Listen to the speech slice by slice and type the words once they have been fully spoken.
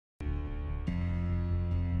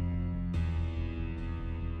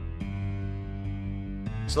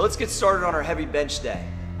So let's get started on our heavy bench day.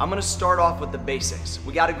 I'm gonna start off with the basics.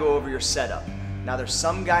 We gotta go over your setup. Now there's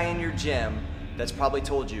some guy in your gym that's probably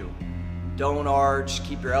told you, don't arch,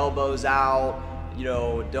 keep your elbows out,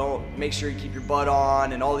 don't make sure you keep your butt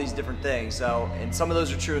on and all these different things. And some of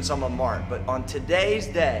those are true and some of them aren't. But on today's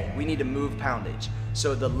day, we need to move poundage.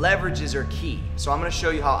 So the leverages are key. So I'm gonna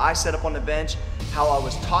show you how I set up on the bench, how I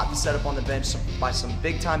was taught to set up on the bench by some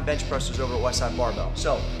big time bench pressers over at Westside Barbell.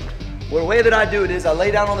 So the way that I do it is I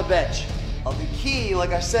lay down on the bench. The key, like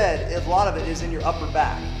I said, a lot of it is in your upper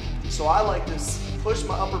back. So I like to push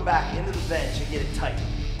my upper back into the bench and get it tight.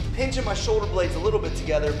 Pinching my shoulder blades a little bit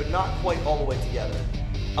together, but not quite all the way together.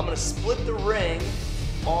 I'm gonna split the ring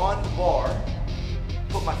on the bar,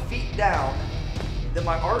 put my feet down, then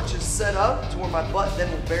my arch is set up to where my butt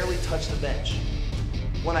then will barely touch the bench.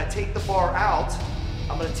 When I take the bar out,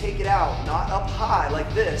 I'm gonna take it out, not up high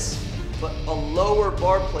like this, but a lower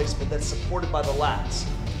bar placement that's supported by the lats.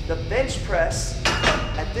 The bench press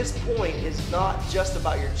at this point is not just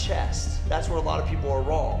about your chest. That's where a lot of people are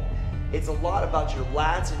wrong. It's a lot about your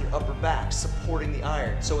lats and your upper back supporting the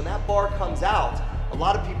iron. So when that bar comes out, a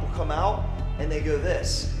lot of people come out and they go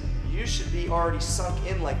this. You should be already sunk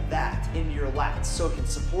in like that in your lats. So it can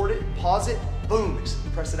support it, pause it, boom,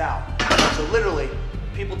 press it out. So literally,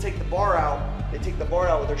 people take the bar out, they take the bar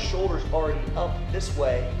out with their shoulders already up this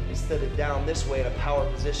way instead of down this way in a power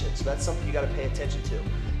position. So that's something you gotta pay attention to.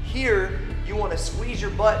 Here, you wanna squeeze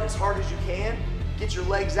your butt as hard as you can, get your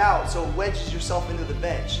legs out so it wedges yourself into the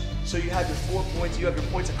bench. So you have your 4 points, you have your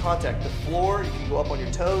points of contact. The floor, you can go up on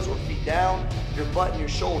your toes or feet down, your butt and your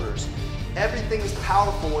shoulders. Everything is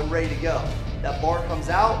powerful and ready to go. That bar comes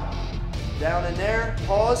out, down in there,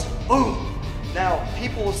 pause, boom. Now,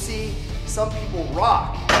 people will see some people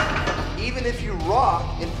rock. Even if you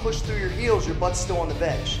rock and push through your heels, your butt's still on the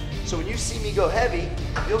bench. So when you see me go heavy,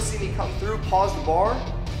 you'll see me come through, pause the bar,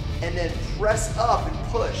 and then press up and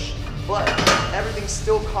push. But everything's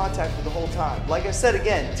still contacted the whole time. Like I said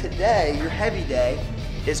again, today, your heavy day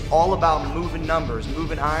is all about moving numbers,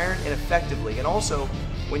 moving iron, and effectively. And also,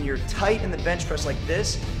 when you're tight in the bench press like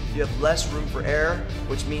this, you have less room for error,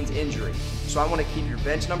 which means injury. So I want to keep your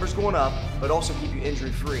bench numbers going up, but also keep you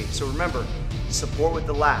injury free. So remember, support with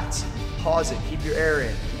the lats, pause it, keep your air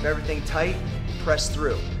in, keep everything tight, press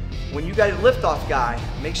through. When you got a lift-off guy,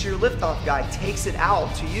 make sure your lift-off guy takes it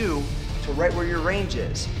out to you to right where your range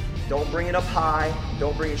is. Don't bring it up high,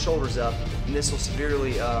 don't bring your shoulders up, and this will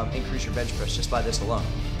severely increase your bench press just by this alone.